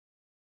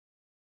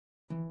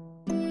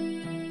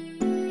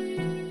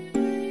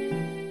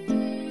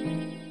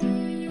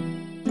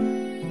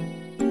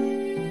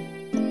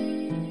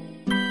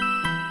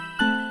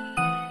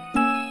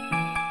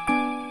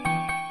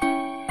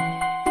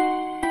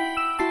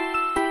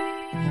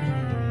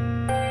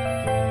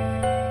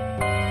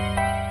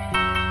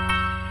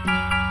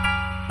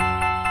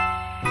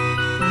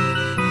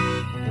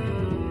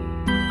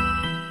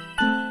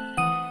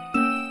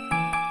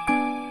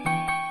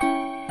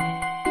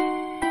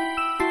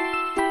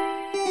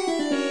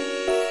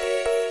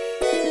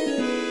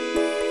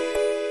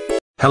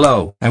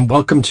Hello, and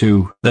welcome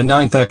to the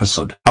 9th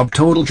episode of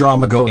Total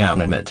Drama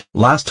Goanimate.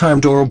 Last time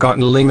Doro got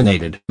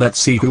eliminated. Let's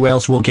see who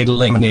else will get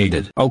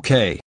eliminated.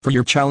 Okay, for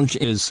your challenge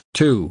is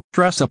to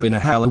dress up in a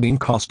Halloween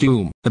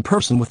costume. The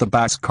person with the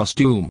best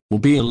costume will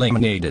be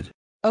eliminated.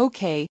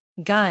 Okay,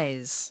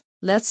 guys,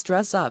 let's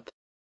dress up.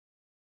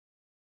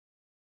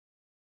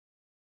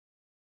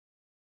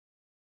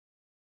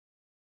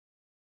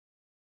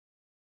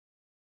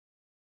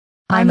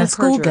 I'm a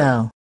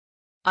schoolgirl.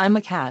 I'm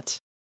a cat.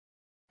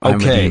 I'm a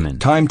Okay, demon.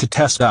 time to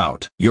test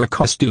out your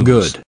costumes.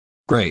 Good.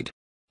 Great.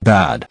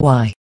 Bad.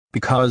 Why?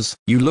 Because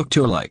you look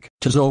too alike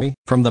to Zoe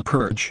from The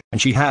Purge, and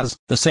she has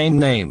the same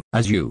name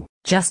as you.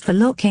 Just for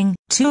looking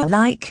too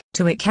alike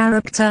to a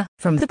character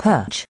from The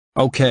Purge.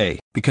 Okay,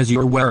 because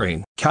you're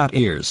wearing cat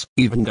ears,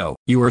 even though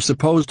you are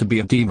supposed to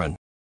be a demon.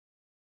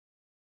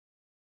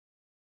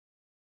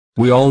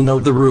 We all know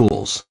the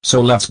rules,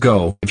 so let's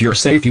go. If you're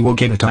safe, you will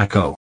get a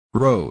taco.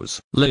 Rose,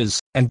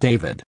 Liz, and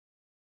David.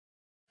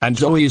 And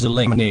Zoe is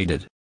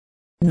eliminated.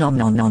 No.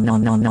 So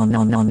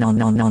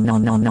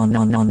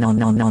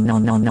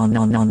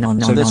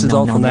this is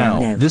all for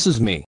now. This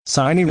is me,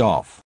 signing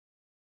off.